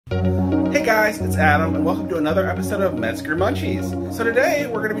Hey guys, it's Adam, and welcome to another episode of Metzger Munchies. So today,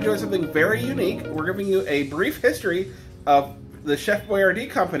 we're going to be doing something very unique. We're giving you a brief history of the Chef Boyardee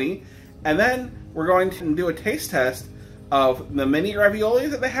company, and then we're going to do a taste test of the mini ravioli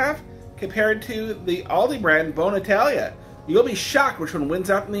that they have compared to the Aldi brand Buon Italia. You'll be shocked which one wins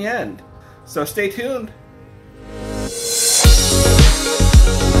out in the end. So stay tuned.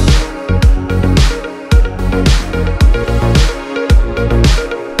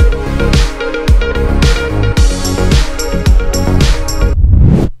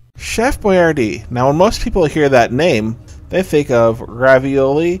 Chef Boyardee. Now, when most people hear that name, they think of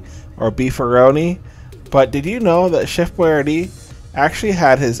ravioli or beefaroni, but did you know that Chef Boyardee actually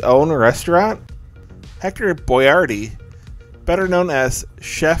had his own restaurant? Hector Boyardee, better known as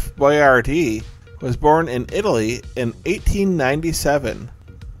Chef Boyardee, was born in Italy in 1897.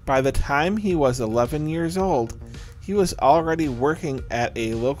 By the time he was 11 years old, he was already working at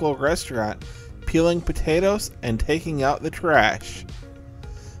a local restaurant, peeling potatoes and taking out the trash.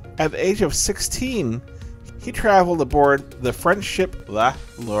 At the age of 16, he traveled aboard the French ship La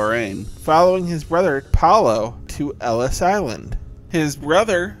Lorraine, following his brother Paolo to Ellis Island. His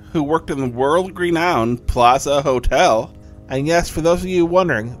brother, who worked in the world-renowned Plaza Hotel, and yes, for those of you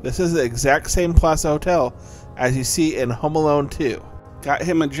wondering, this is the exact same Plaza Hotel as you see in Home Alone 2, got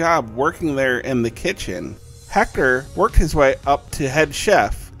him a job working there in the kitchen. Hector worked his way up to head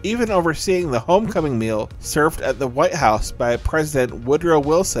chef, even overseeing the homecoming meal served at the White House by President Woodrow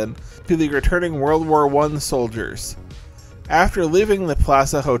Wilson to the returning World War I soldiers. After leaving the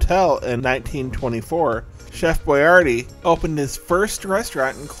Plaza Hotel in 1924, Chef Boyardee opened his first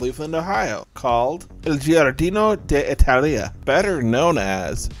restaurant in Cleveland, Ohio, called Il Giardino d'Italia, better known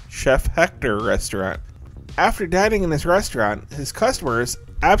as Chef Hector Restaurant. After dining in his restaurant, his customers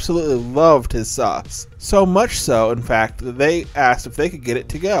absolutely loved his sauce. So much so, in fact, that they asked if they could get it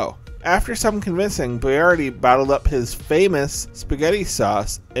to go. After some convincing, Boyardee bottled up his famous spaghetti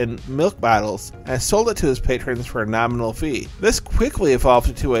sauce in milk bottles and sold it to his patrons for a nominal fee. This quickly evolved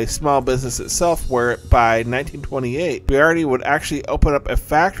into a small business itself, where by 1928, Boyardee would actually open up a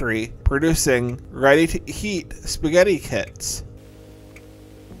factory producing ready-to-eat spaghetti kits.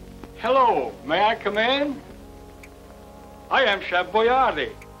 Hello, may I come in? I am Chef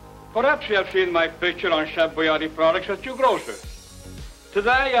Boyardee. Perhaps you have seen my picture on Chef Boyardee products at your grocer's.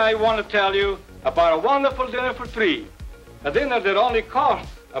 Today I want to tell you about a wonderful dinner for three. A dinner that only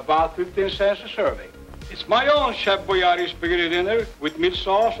costs about 15 cents a serving. It's my own Chef Boyardee spaghetti dinner with meat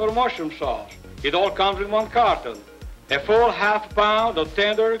sauce or mushroom sauce. It all comes in one carton. A full half pound of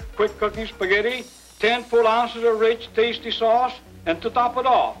tender, quick cooking spaghetti, 10 full ounces of rich, tasty sauce, and to top it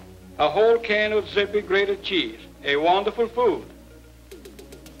off, a whole can of zippy grated cheese. A wonderful food.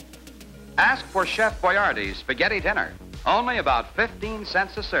 Ask for Chef Boyardee's spaghetti dinner. Only about 15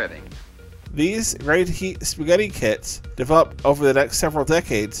 cents a serving. These ready-to-eat spaghetti kits developed over the next several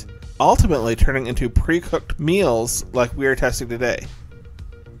decades, ultimately turning into pre-cooked meals like we are testing today.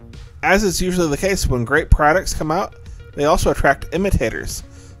 As is usually the case when great products come out, they also attract imitators.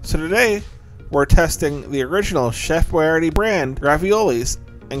 So today, we're testing the original Chef Boyardee brand raviolis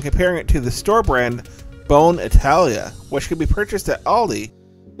and comparing it to the store brand Buon Italia, which can be purchased at Aldi.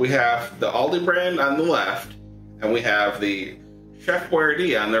 We have the Aldi brand on the left, and we have the Chef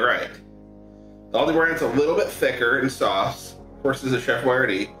Boyardee on the right. The Aldi brand's a little bit thicker in sauce versus the Chef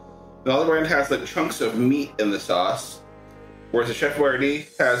Boyardee. The Aldi brand has like chunks of meat in the sauce, whereas the Chef Boyardee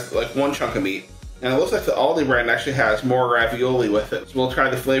has like one chunk of meat. And it looks like the Aldi brand actually has more ravioli with it. So we'll try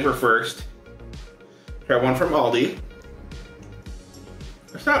the flavor first. Try one from Aldi.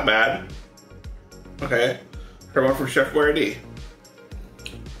 It's not bad. Okay, try one from Chef Boyardee.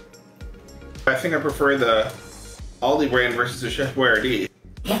 I think I prefer the Aldi brand versus the Chef Boyardee.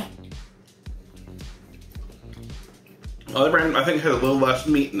 Aldi brand, I think, had a little less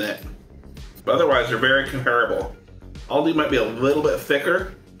meat in it, but otherwise they're very comparable. Aldi might be a little bit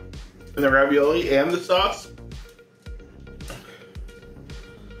thicker in the ravioli and the sauce.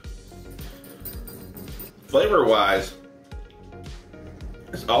 Flavor-wise,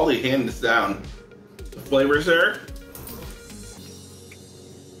 it's Aldi hands down. The flavors there.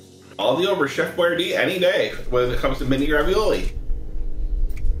 Aldi over Chef Boyardee any day when it comes to mini ravioli.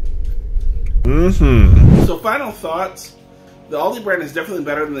 So final thoughts. The Aldi brand is definitely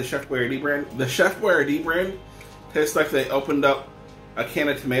better than the Chef Boyardee brand. The Chef Boyardee brand tastes like they opened up a can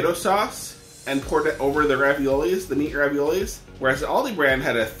of tomato sauce and poured it over the raviolis, the meat raviolis. Whereas the Aldi brand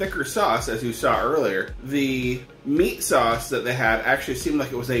had a thicker sauce, as you saw earlier. The meat sauce that they had actually seemed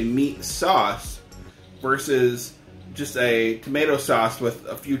like it was a meat sauce versus just a tomato sauce with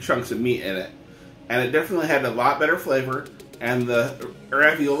a few chunks of meat in it. And it definitely had a lot better flavor, and the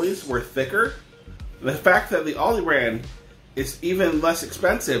raviolis were thicker. The fact that the Aldi brand is even less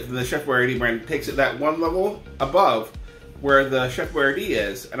expensive than the Chef Boyardee brand takes it that one level above where the Chef Boyardee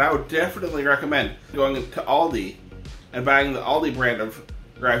is. And I would definitely recommend going to Aldi and buying the Aldi brand of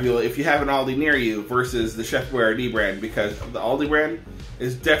ravioli if you have an Aldi near you versus the Chef Boyardee brand, because the Aldi brand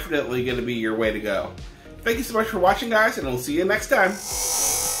is definitely going to be your way to go. Thank you so much for watching, guys, and we'll see you next time.